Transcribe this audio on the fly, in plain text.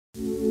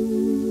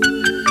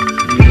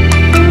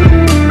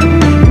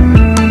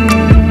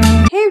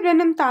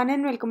I'm Tanya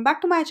and welcome back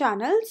to my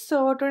channel.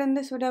 So today in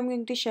this video I'm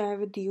going to share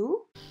with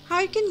you how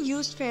you can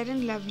use Fair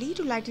and Lovely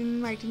to lighten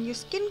and whiten your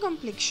skin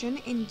complexion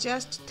in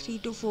just 3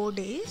 to 4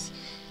 days.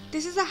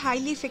 This is a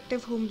highly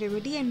effective home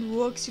remedy and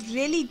works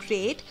really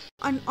great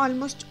on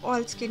almost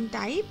all skin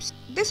types.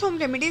 This home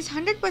remedy is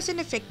 100%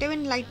 effective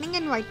in lightening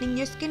and whitening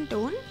your skin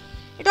tone.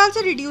 It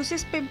also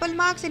reduces pimple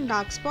marks and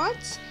dark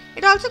spots.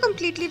 It also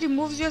completely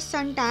removes your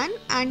suntan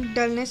and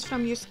dullness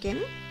from your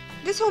skin.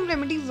 This home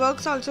remedy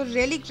works also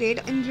really great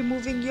in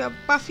removing your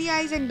puffy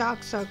eyes and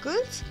dark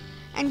circles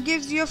and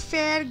gives you a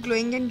fair,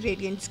 glowing and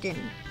radiant skin.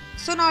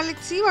 So now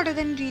let's see what are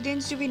the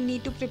ingredients do we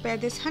need to prepare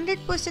this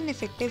 100%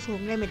 effective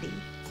home remedy.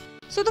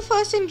 So the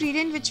first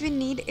ingredient which we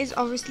need is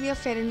obviously a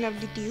Fair and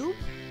Lovely tube.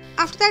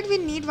 After that we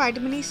need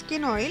vitamin E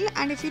skin oil,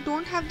 and if you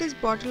don't have this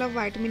bottle of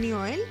vitamin E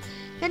oil,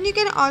 then you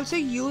can also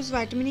use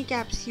vitamin E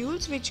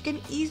capsules which you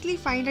can easily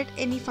find at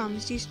any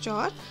pharmacy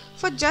store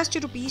for just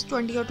Rs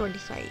 20 or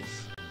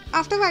 25.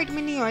 After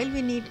vitamin E oil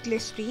we need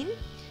glycerine,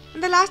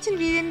 and the last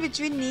ingredient which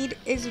we need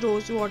is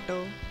rose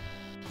water.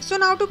 So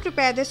now to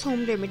prepare this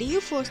home remedy,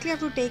 you firstly have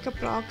to take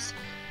approx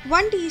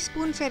 1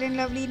 teaspoon Fair and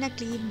Lovely in a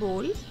clean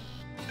bowl.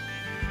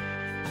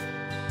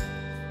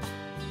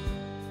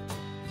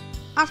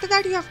 After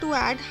that you have to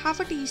add half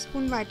a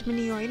teaspoon vitamin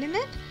E oil in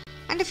it,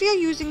 and if you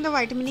are using the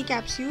vitamin E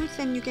capsules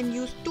then you can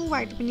use 2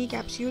 vitamin E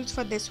capsules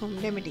for this home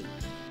remedy.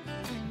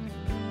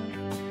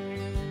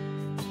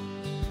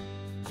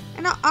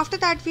 And now after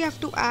that we have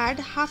to add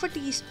half a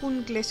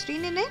teaspoon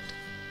glycerine in it.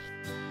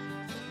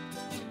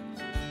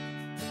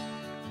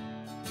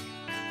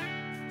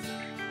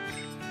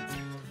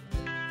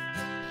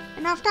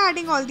 And after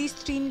adding all these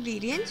 3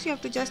 ingredients, you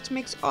have to just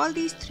mix all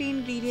these 3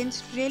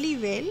 ingredients really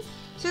well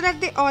so that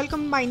they all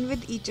combine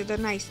with each other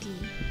nicely.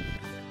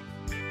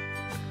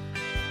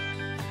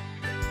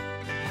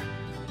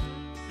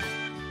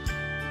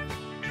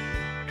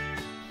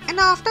 And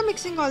now after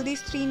mixing all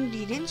these 3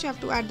 ingredients, you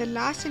have to add the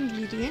last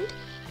ingredient,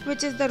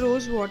 which is the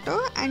rose water,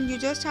 and you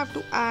just have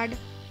to add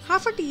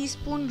half a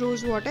teaspoon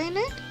rose water in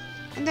it,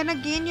 and then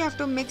again you have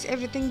to mix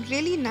everything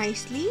really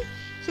nicely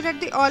so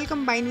that they all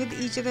combine with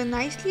each other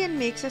nicely and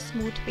makes a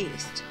smooth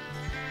paste.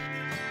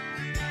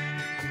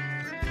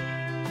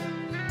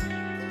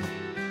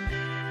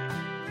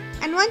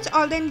 And once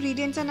all the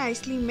ingredients are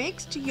nicely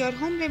mixed, your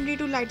home remedy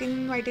to lighten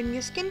and whiten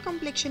your skin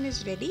complexion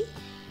is ready,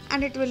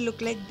 and it will look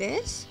like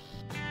this.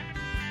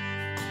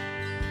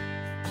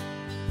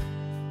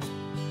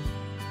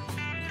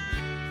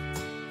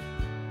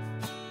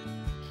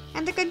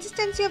 And the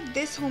consistency of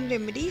this home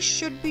remedy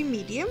should be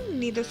medium,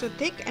 neither so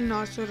thick and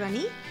nor so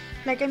runny,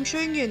 like I'm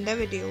showing you in the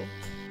video.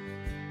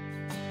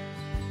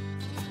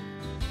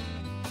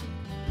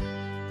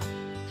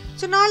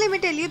 So now let me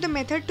tell you the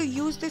method to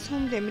use this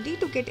home remedy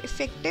to get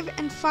effective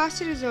and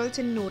fast results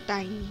in no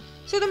time.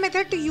 So the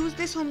method to use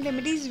this home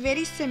remedy is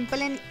very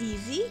simple and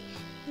easy.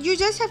 You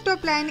just have to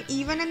apply an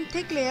even and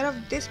thick layer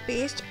of this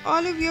paste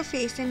all over your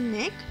face and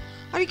neck,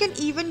 or you can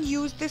even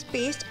use this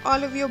paste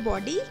all over your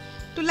body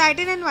to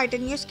lighten and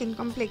whiten your skin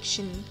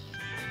complexion.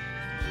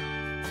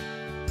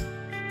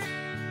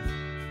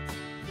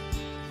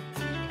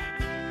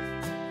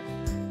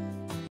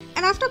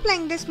 And after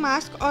applying this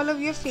mask all over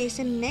your face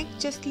and neck,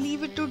 just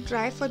leave it to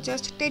dry for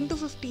just 10 to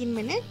 15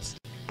 minutes.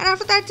 And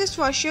after that just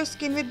wash your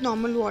skin with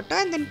normal water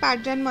and then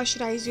pat and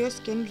moisturize your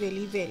skin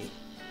really well.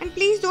 And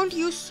please don't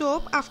use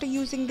soap after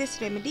using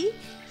this remedy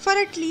for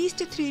at least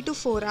 3 to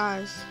 4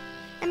 hours.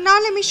 And now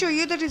let me show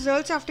you the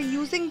results after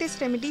using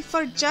this remedy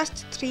for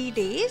just 3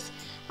 days.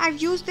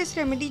 I've used this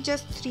remedy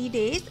just 3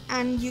 days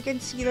and you can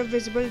see the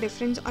visible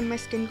difference on my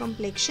skin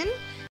complexion.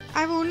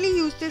 I've only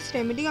used this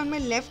remedy on my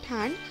left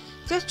hand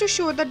just to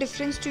show the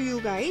difference to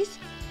you guys.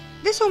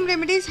 This home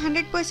remedy is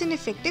 100%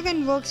 effective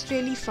and works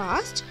really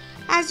fast.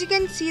 As you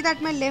can see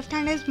that my left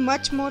hand is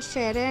much more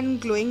fairer and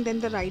glowing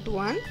than the right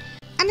one.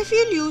 And if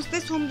you'll use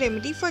this home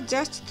remedy for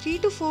just 3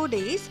 to 4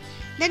 days,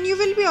 then you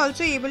will be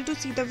also able to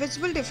see the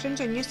visible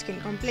difference on your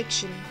skin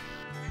complexion.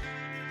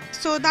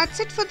 So that's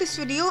it for this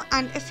video,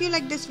 and if you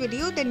like this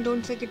video then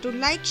don't forget to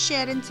like,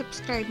 share and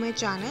subscribe my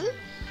channel,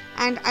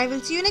 and I will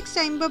see you next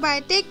time. Bye bye,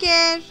 take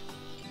care.